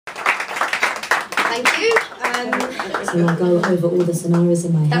Thank you. So I go over all the scenarios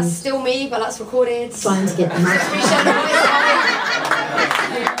in my head. That's still me, but that's recorded. Trying to get the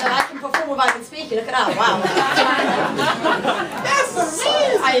I can perform without even speaking. Look at that! Wow. Yes,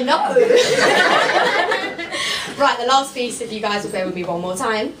 I know. Right, the last piece, if you guys will bear with me one more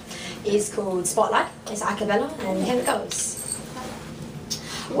time, is called Spotlight. It's a cappella, and here it goes.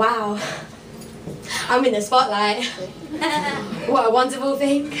 Wow. I'm in the spotlight. What a wonderful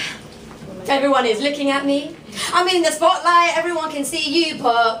thing. Everyone is looking at me. I'm in the spotlight, everyone can see you,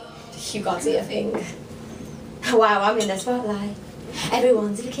 but you can't see a thing. Wow, I'm in the spotlight.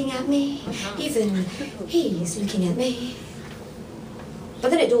 Everyone's looking at me. Even he's looking at me.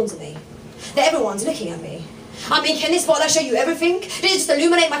 But then it dawns on me that everyone's looking at me. I mean, can this spotlight show you everything? Did it just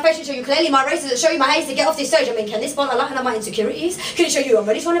illuminate my face and show you clearly my race? Does it show you my haze to get off this stage? I mean, can this spotlight lighten up my insecurities? Can it show you I'm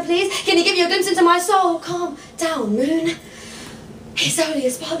really trying to please? Can it give you a glimpse into my soul? Calm down, moon. It's only a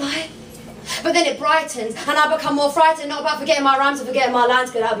spotlight. But then it brightens, and I become more frightened, not about forgetting my rhymes or forgetting my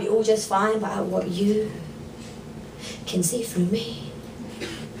lines, because that'll be all just fine, but at what you can see through me.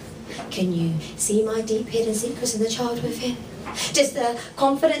 Can you see my deep hidden secrets in the child within? Does the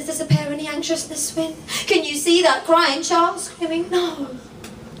confidence disappear and the anxiousness win? Can you see that crying child screaming, no,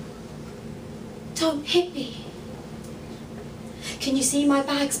 don't hit me? Can you see my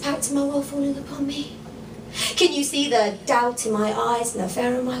bags packed and my world falling upon me? Can you see the doubt in my eyes and the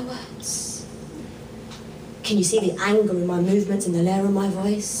fear in my words? Can you see the anger in my movements and the lair in my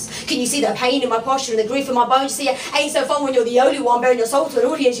voice? Can you see the pain in my posture and the grief in my bones? You see, it ain't so fun when you're the only one bearing your soul to an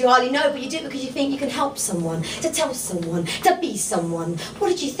audience you hardly know, but you do it because you think you can help someone, to tell someone, to be someone. What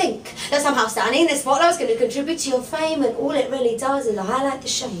did you think? That somehow standing in this spotlight was going to contribute to your fame, and all it really does is highlight the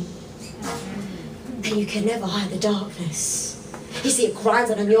shame. And you can never hide the darkness. You see, it grinds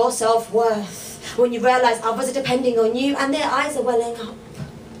on your self-worth when you realise others are depending on you and their eyes are welling up.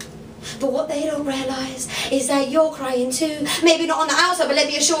 But what they don't realise is that you're crying too. Maybe not on the outside, but let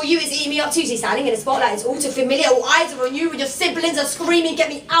me assure you it's eating me up too. See, standing in the spotlight is all too familiar. All eyes are on you and your siblings are screaming, get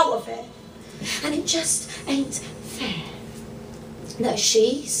me out of it. And it just ain't fair that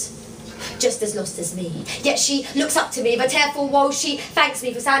she's just as lost as me. Yet she looks up to me, but tearful woe, she thanks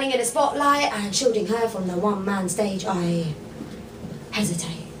me for standing in the spotlight and shielding her from the one-man stage. I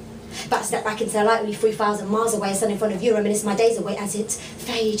hesitate. But I step back into the light, only 3,000 miles away, I stand in front of you, reminisce my days away as it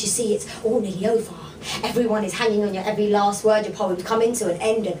fades. You see, it's all nearly over. Everyone is hanging on your every last word. Your poem's coming to an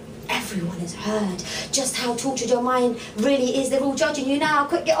end, and everyone has heard just how tortured your mind really is. They're all judging you now.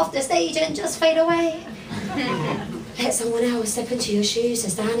 Quick, get off the stage and just fade away. Let someone else step into your shoes, to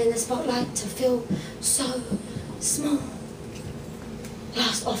stand in the spotlight, to feel so small.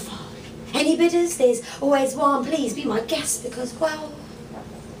 Last offer. Any bidders? There's always one. Please be my guest, because, well,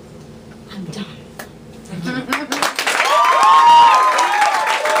 I'm done. Thank you.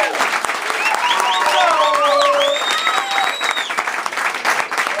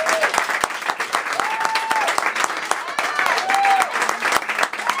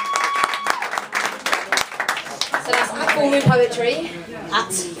 So that's at Full Moon Poetry.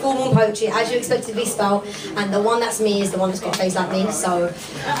 At Full Moon Poetry, as you expect it to be spelled. And the one that's me is the one that's got a face like me. So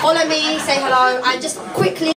follow me, say hello, and just quickly.